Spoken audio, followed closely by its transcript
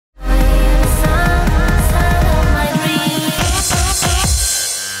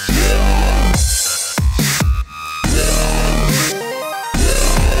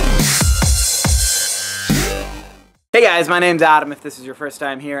guys, my name's Adam if this is your first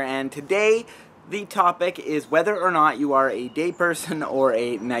time here, and today the topic is whether or not you are a day person or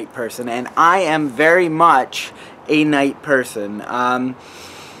a night person, and I am very much a night person. Yeah,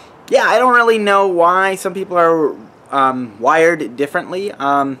 I don't really know why some people are wired differently.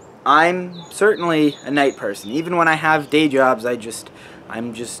 I'm certainly a night person. Even when I have day jobs,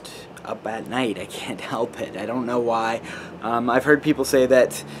 I'm just up at night. I can't help it. I don't know why. I've heard people say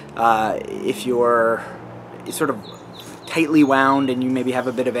that if you're sort of tightly wound and you maybe have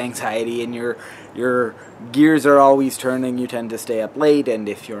a bit of anxiety and your gears are always turning, you tend to stay up late, and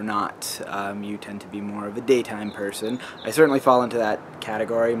if you're not, you tend to be more of a daytime person. I certainly fall into that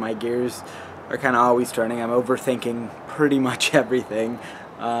category. My gears are kind of always turning. I'm overthinking pretty much everything.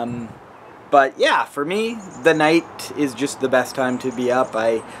 But yeah, for me, the night is just the best time to be up.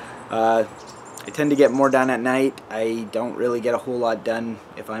 I tend to get more done at night. I don't really get a whole lot done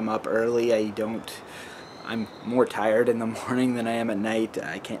if I'm up early. I'm more tired in the morning than I am at night.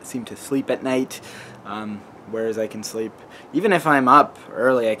 I can't seem to sleep at night, whereas I can sleep. Even if I'm up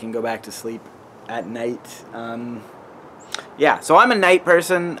early, I can go back to sleep at night. Yeah, so I'm a night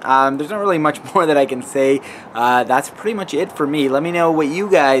person. There's not really much more that I can say. That's pretty much it for me. Let me know what you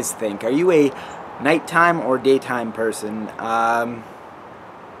guys think. Are you a nighttime or daytime person? And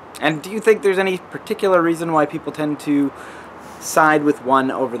do you think there's any particular reason why people tend to side with one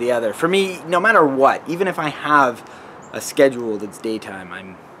over the other? For me, no matter what, even if I have a schedule that's daytime,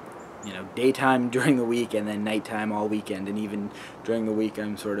 I'm, daytime during the week and then nighttime all weekend, and even during the week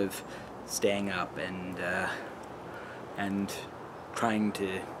I'm sort of staying up and trying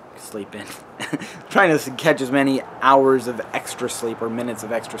to sleep in, trying to catch as many hours of extra sleep or minutes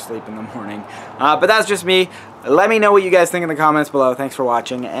of extra sleep in the morning. But that's just me. Let me know what you guys think in the comments below. Thanks for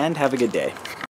watching, and have a good day.